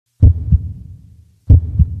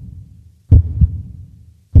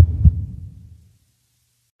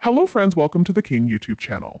Hello friends, welcome to the King YouTube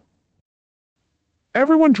channel.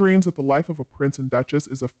 Everyone dreams that the life of a prince and duchess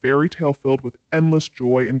is a fairy tale filled with endless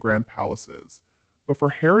joy and grand palaces. But for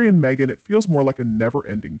Harry and Meghan, it feels more like a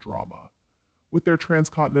never-ending drama. With their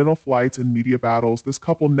transcontinental flights and media battles, this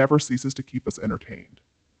couple never ceases to keep us entertained.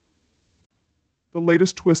 The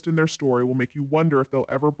latest twist in their story will make you wonder if they'll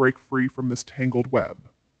ever break free from this tangled web.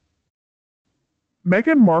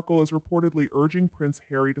 Meghan Markle is reportedly urging Prince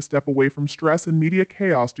Harry to step away from stress and media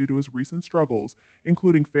chaos due to his recent struggles,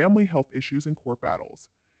 including family health issues and court battles.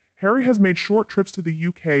 Harry has made short trips to the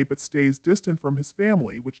UK but stays distant from his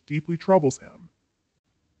family, which deeply troubles him.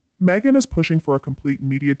 Meghan is pushing for a complete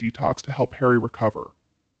media detox to help Harry recover.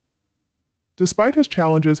 Despite his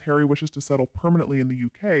challenges, Harry wishes to settle permanently in the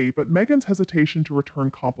UK, but Meghan's hesitation to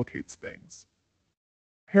return complicates things.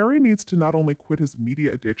 Harry needs to not only quit his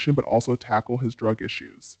media addiction but also tackle his drug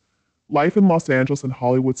issues. Life in Los Angeles and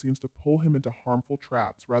Hollywood seems to pull him into harmful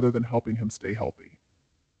traps rather than helping him stay healthy.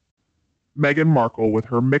 Meghan Markle, with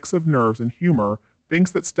her mix of nerves and humor,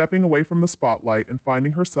 thinks that stepping away from the spotlight and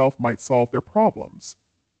finding herself might solve their problems.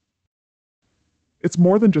 It's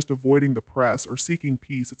more than just avoiding the press or seeking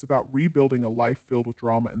peace, it's about rebuilding a life filled with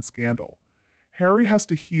drama and scandal. Harry has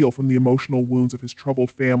to heal from the emotional wounds of his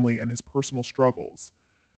troubled family and his personal struggles.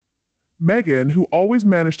 Meghan, who always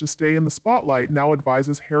managed to stay in the spotlight, now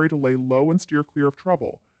advises Harry to lay low and steer clear of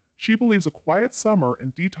trouble. She believes a quiet summer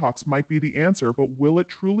and detox might be the answer, but will it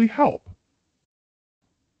truly help?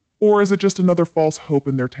 Or is it just another false hope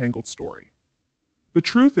in their tangled story? The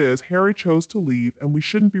truth is, Harry chose to leave, and we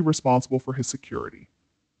shouldn't be responsible for his security.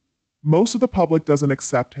 Most of the public doesn't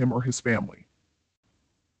accept him or his family.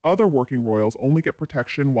 Other working royals only get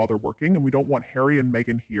protection while they're working, and we don't want Harry and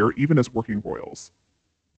Meghan here, even as working royals.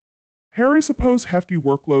 Harry's supposed hefty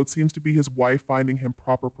workload seems to be his wife finding him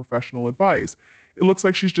proper professional advice. It looks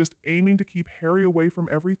like she's just aiming to keep Harry away from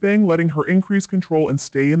everything, letting her increase control and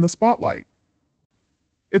stay in the spotlight.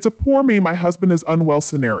 It's a poor me, my husband is unwell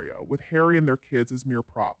scenario, with Harry and their kids as mere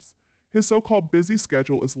props. His so-called busy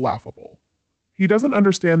schedule is laughable. He doesn't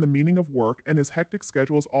understand the meaning of work, and his hectic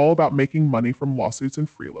schedule is all about making money from lawsuits and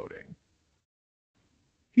freeloading.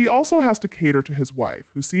 He also has to cater to his wife,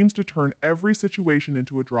 who seems to turn every situation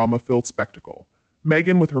into a drama-filled spectacle.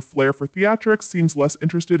 Meghan, with her flair for theatrics, seems less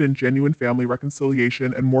interested in genuine family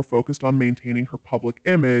reconciliation and more focused on maintaining her public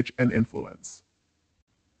image and influence.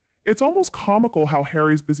 It's almost comical how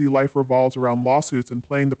Harry's busy life revolves around lawsuits and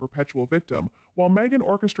playing the perpetual victim, while Meghan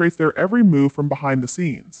orchestrates their every move from behind the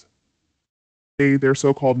scenes. Their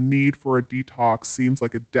so-called need for a detox seems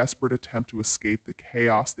like a desperate attempt to escape the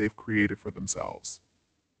chaos they've created for themselves.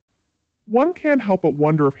 One can't help but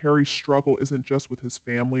wonder if Harry's struggle isn't just with his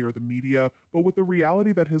family or the media, but with the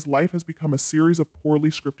reality that his life has become a series of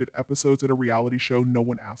poorly scripted episodes in a reality show no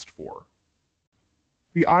one asked for.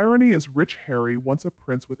 The irony is rich Harry, once a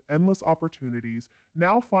prince with endless opportunities,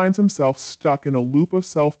 now finds himself stuck in a loop of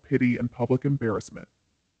self-pity and public embarrassment.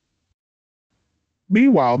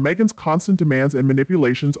 Meanwhile, Meghan's constant demands and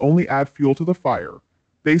manipulations only add fuel to the fire.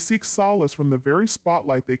 They seek solace from the very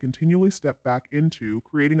spotlight they continually step back into,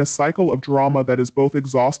 creating a cycle of drama that is both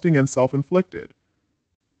exhausting and self-inflicted.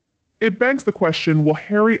 It begs the question, will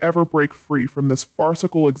Harry ever break free from this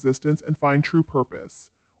farcical existence and find true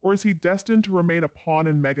purpose? Or is he destined to remain a pawn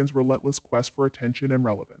in Meghan's relentless quest for attention and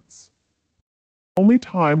relevance? Only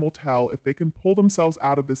time will tell if they can pull themselves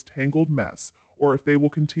out of this tangled mess, or if they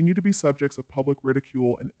will continue to be subjects of public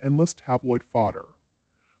ridicule and endless tabloid fodder.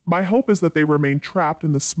 My hope is that they remain trapped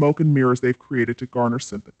in the smoke and mirrors they've created to garner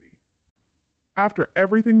sympathy. After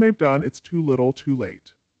everything they've done, it's too little, too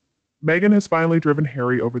late. Meghan has finally driven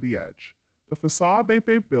Harry over the edge. The facade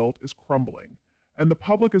they've built is crumbling, and the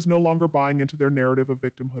public is no longer buying into their narrative of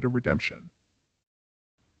victimhood and redemption.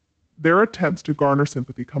 Their attempts to garner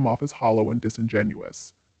sympathy come off as hollow and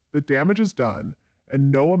disingenuous. The damage is done,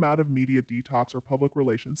 and no amount of media detox or public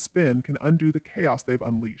relations spin can undo the chaos they've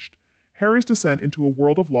unleashed. Harry's descent into a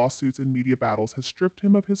world of lawsuits and media battles has stripped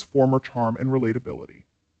him of his former charm and relatability.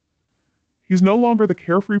 He's no longer the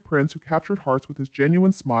carefree prince who captured hearts with his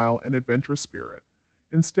genuine smile and adventurous spirit.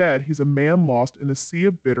 Instead, he's a man lost in a sea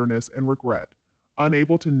of bitterness and regret,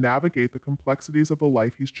 unable to navigate the complexities of the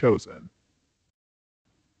life he's chosen.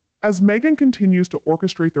 As Meghan continues to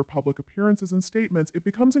orchestrate their public appearances and statements, it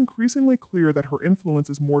becomes increasingly clear that her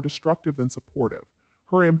influence is more destructive than supportive.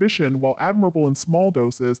 Her ambition, while admirable in small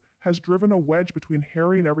doses, has driven a wedge between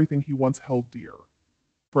Harry and everything he once held dear.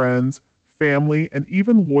 Friends, family, and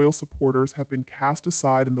even loyal supporters have been cast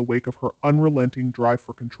aside in the wake of her unrelenting drive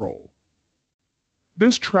for control.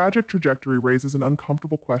 This tragic trajectory raises an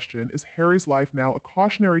uncomfortable question. Is Harry's life now a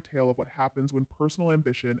cautionary tale of what happens when personal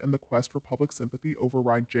ambition and the quest for public sympathy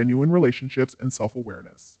override genuine relationships and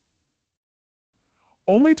self-awareness?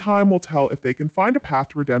 Only time will tell if they can find a path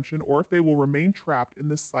to redemption or if they will remain trapped in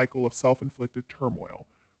this cycle of self-inflicted turmoil.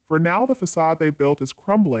 For now, the facade they built is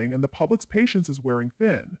crumbling and the public's patience is wearing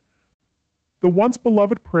thin. The once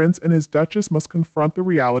beloved prince and his duchess must confront the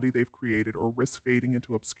reality they've created or risk fading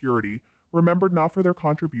into obscurity, remembered not for their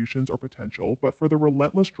contributions or potential, but for the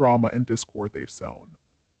relentless drama and discord they've sown.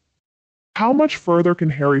 How much further can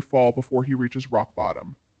Harry fall before he reaches rock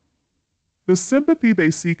bottom? The sympathy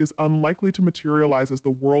they seek is unlikely to materialize as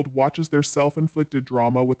the world watches their self-inflicted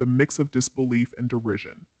drama with a mix of disbelief and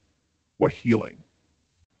derision. What healing!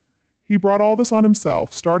 He brought all this on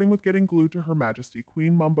himself, starting with getting glued to Her Majesty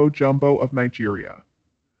Queen Mumbo Jumbo of Nigeria.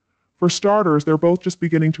 For starters, they're both just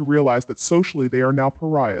beginning to realize that socially they are now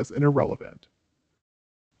pariahs and irrelevant.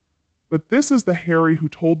 But this is the Harry who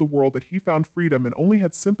told the world that he found freedom and only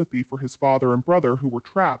had sympathy for his father and brother who were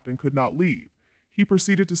trapped and could not leave. He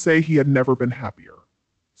proceeded to say he had never been happier.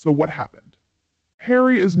 So what happened?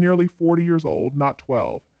 Harry is nearly 40 years old, not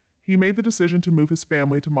 12. He made the decision to move his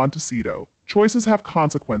family to Montecito. Choices have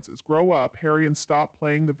consequences. Grow up, Harry, and stop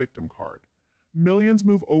playing the victim card. Millions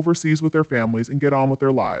move overseas with their families and get on with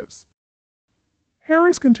their lives.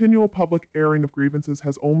 Harry's continual public airing of grievances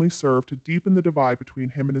has only served to deepen the divide between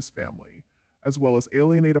him and his family, as well as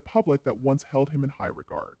alienate a public that once held him in high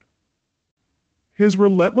regard. His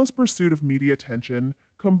relentless pursuit of media attention,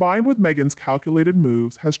 combined with Meghan's calculated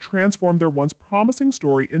moves, has transformed their once promising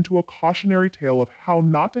story into a cautionary tale of how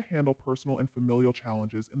not to handle personal and familial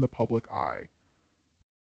challenges in the public eye.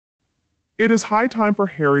 It is high time for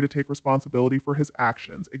Harry to take responsibility for his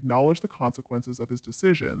actions, acknowledge the consequences of his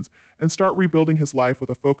decisions, and start rebuilding his life with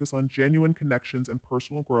a focus on genuine connections and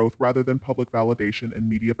personal growth rather than public validation and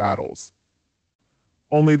media battles.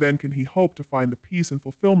 Only then can he hope to find the peace and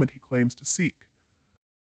fulfillment he claims to seek.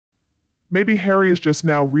 Maybe Harry is just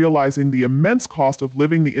now realizing the immense cost of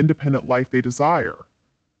living the independent life they desire.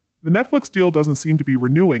 The Netflix deal doesn't seem to be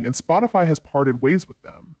renewing, and Spotify has parted ways with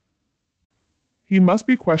them. He must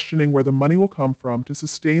be questioning where the money will come from to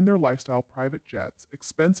sustain their lifestyle: private jets,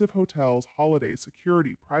 expensive hotels, holidays,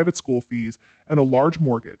 security, private school fees, and a large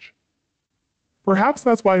mortgage. Perhaps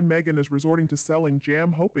that's why Meghan is resorting to selling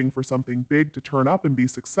jam, hoping for something big to turn up and be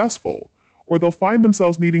successful, or they'll find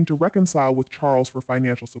themselves needing to reconcile with Charles for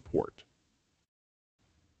financial support.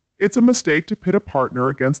 It's a mistake to pit a partner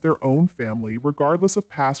against their own family, regardless of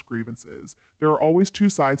past grievances. There are always two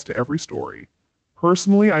sides to every story.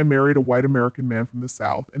 Personally, I married a white American man from the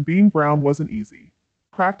South, and being brown wasn't easy.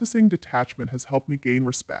 Practicing detachment has helped me gain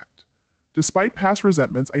respect. Despite past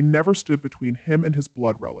resentments, I never stood between him and his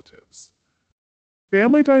blood relatives.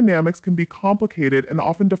 Family dynamics can be complicated and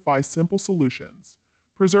often defy simple solutions.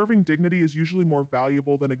 Preserving dignity is usually more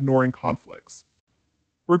valuable than ignoring conflicts.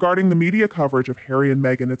 Regarding the media coverage of Harry and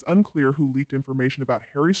Meghan, it's unclear who leaked information about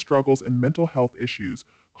Harry's struggles and mental health issues,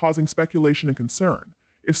 causing speculation and concern.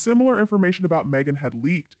 If similar information about Meghan had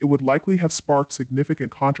leaked, it would likely have sparked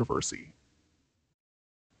significant controversy.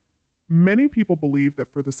 Many people believe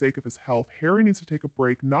that for the sake of his health, Harry needs to take a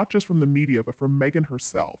break not just from the media but from Meghan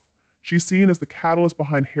herself. She's seen as the catalyst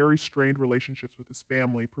behind Harry's strained relationships with his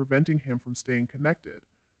family, preventing him from staying connected.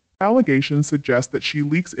 Allegations suggest that she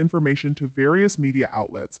leaks information to various media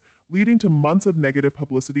outlets, leading to months of negative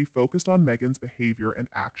publicity focused on Meghan's behavior and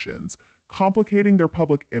actions, complicating their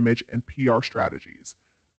public image and PR strategies.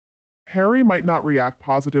 Harry might not react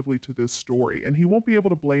positively to this story, and he won't be able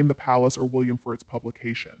to blame the palace or William for its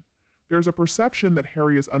publication. There's a perception that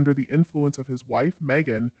Harry is under the influence of his wife,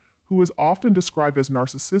 Meghan, who is often described as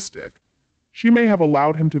narcissistic. She may have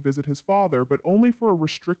allowed him to visit his father, but only for a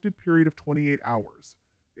restricted period of 28 hours.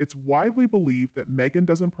 It's widely believed that Meghan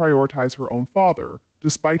doesn't prioritize her own father,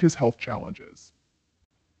 despite his health challenges.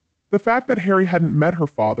 The fact that Harry hadn't met her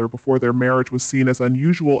father before their marriage was seen as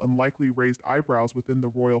unusual and likely raised eyebrows within the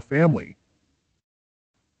royal family.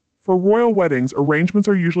 For royal weddings, arrangements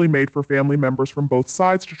are usually made for family members from both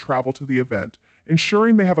sides to travel to the event,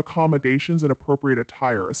 ensuring they have accommodations and appropriate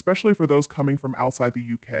attire, especially for those coming from outside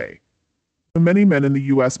the UK. Many men in the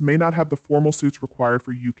US may not have the formal suits required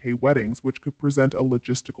for UK weddings, which could present a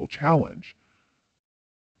logistical challenge.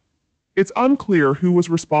 It's unclear who was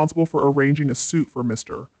responsible for arranging a suit for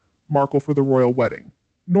Mr. Markle for the royal wedding.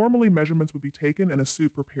 Normally, measurements would be taken and a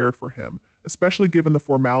suit prepared for him, especially given the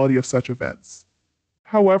formality of such events.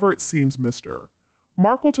 However, it seems Mr.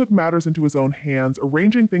 Markle took matters into his own hands,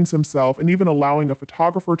 arranging things himself and even allowing a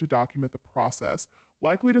photographer to document the process,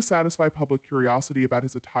 likely to satisfy public curiosity about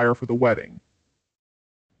his attire for the wedding.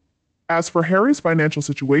 As for Harry's financial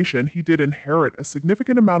situation, he did inherit a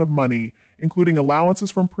significant amount of money, including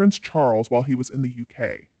allowances from Prince Charles while he was in the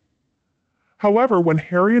UK. However, when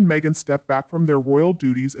Harry and Meghan stepped back from their royal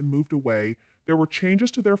duties and moved away, there were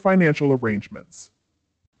changes to their financial arrangements.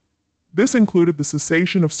 This included the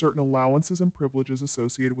cessation of certain allowances and privileges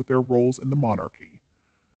associated with their roles in the monarchy.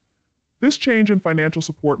 This change in financial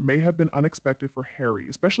support may have been unexpected for Harry,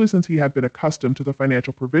 especially since he had been accustomed to the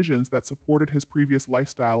financial provisions that supported his previous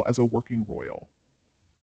lifestyle as a working royal.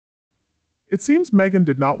 It seems Meghan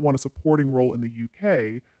did not want a supporting role in the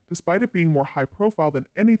UK, despite it being more high profile than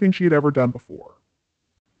anything she had ever done before.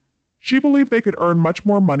 She believed they could earn much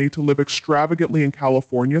more money to live extravagantly in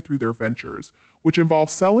California through their ventures, which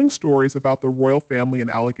involved selling stories about the royal family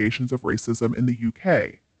and allegations of racism in the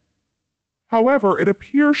UK. However, it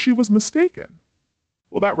appears she was mistaken.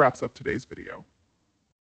 Well, that wraps up today's video.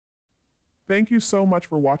 Thank you so much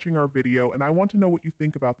for watching our video, and I want to know what you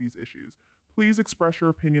think about these issues. Please express your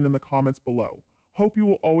opinion in the comments below. Hope you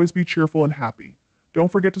will always be cheerful and happy.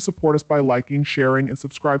 Don't forget to support us by liking, sharing, and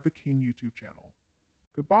subscribe to the King YouTube channel.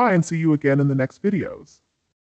 Goodbye and see you again in the next videos.